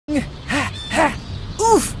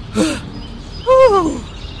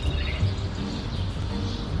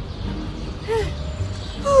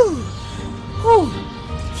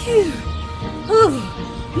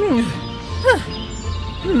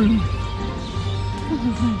No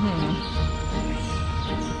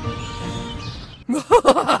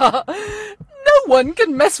one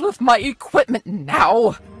can mess with my equipment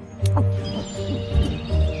now.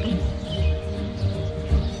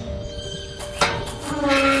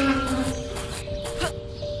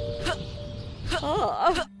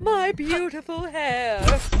 Ah, my beautiful hair.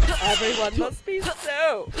 Everyone must be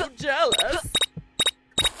so jealous.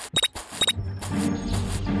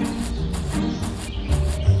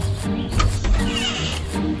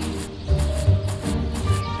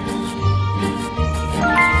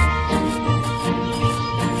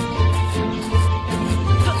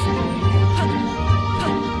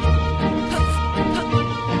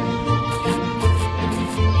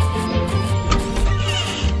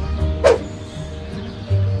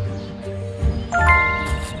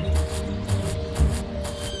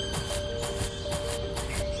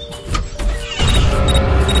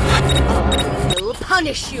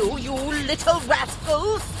 Punish you, you little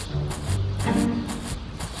rascals!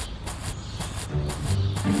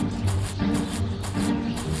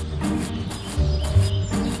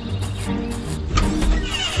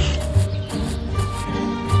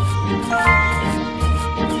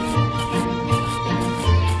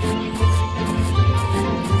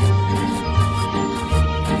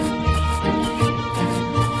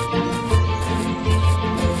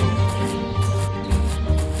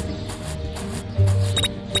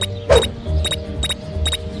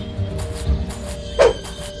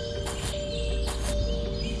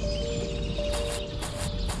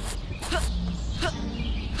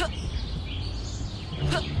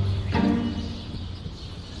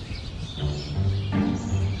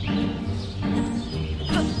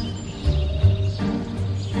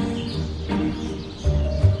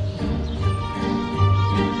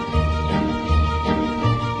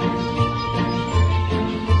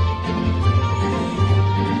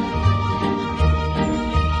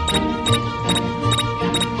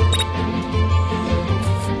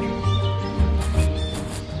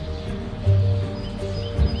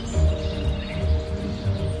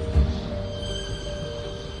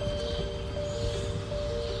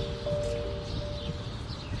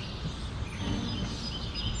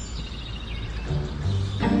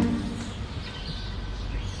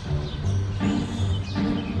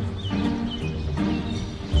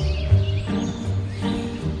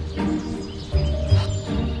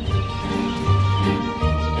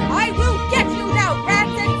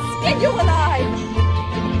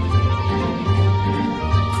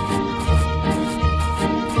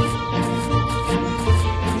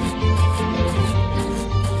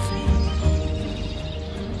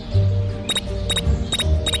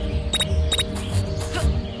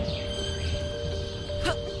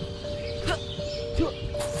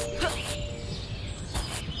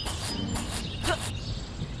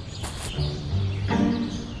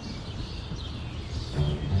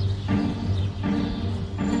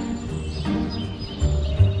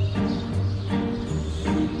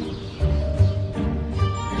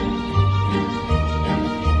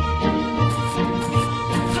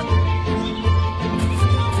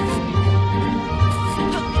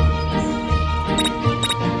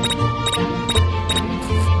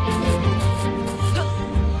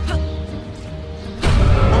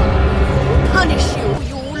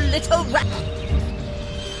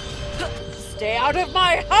 Stay out of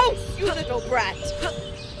my house, you little brat!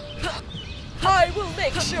 I will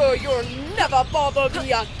make sure you'll never bother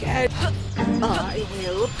me again! I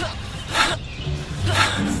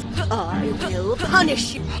will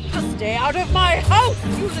punish you! Stay out of my house,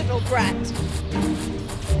 you little brat!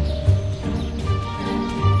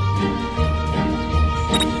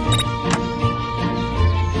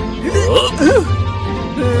 Francis!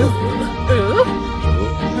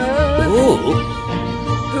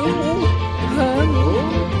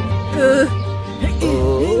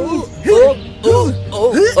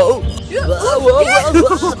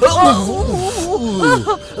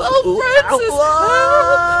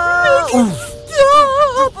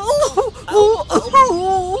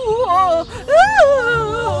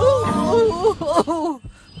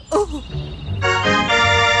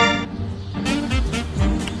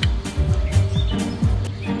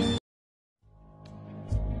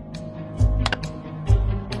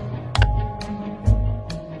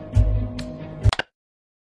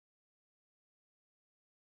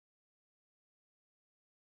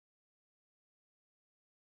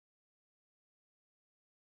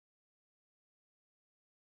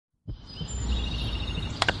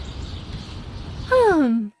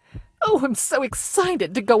 Oh, I'm so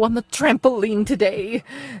excited to go on the trampoline today.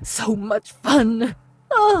 So much fun.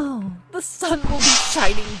 Oh, the sun will be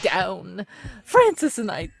shining down. Francis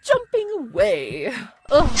and I jumping No way.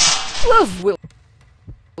 Love will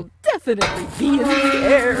definitely be in the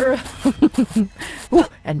air. Ooh,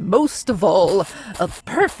 and most of all, a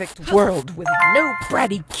perfect world with no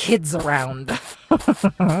bratty kids around.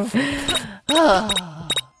 Ah.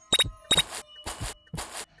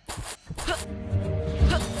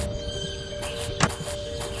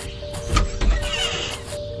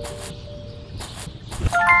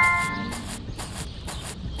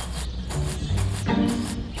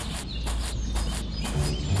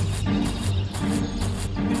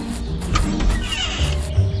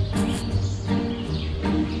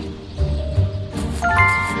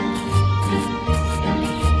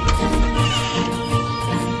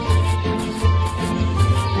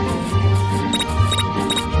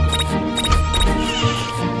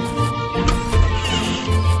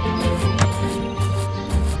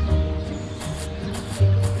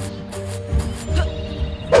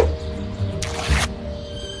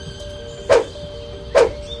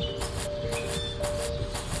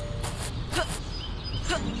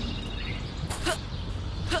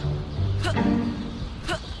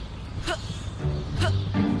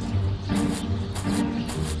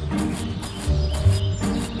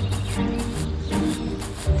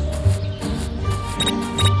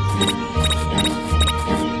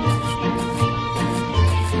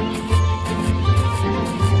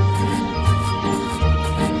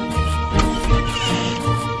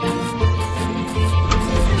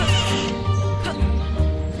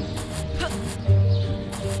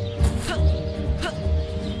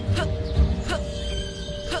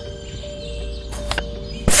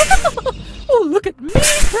 Oh, look at me,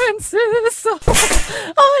 Princess!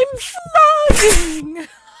 I'm flying!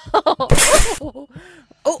 Oh,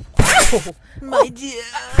 ow! My dear.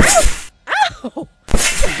 Ow!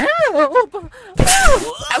 Help!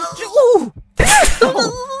 Ow! Ouch! Ooh! Ow!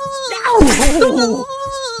 Ow!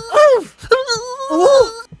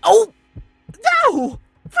 Oh! Oh! No!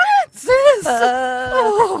 Francis!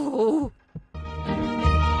 Oh!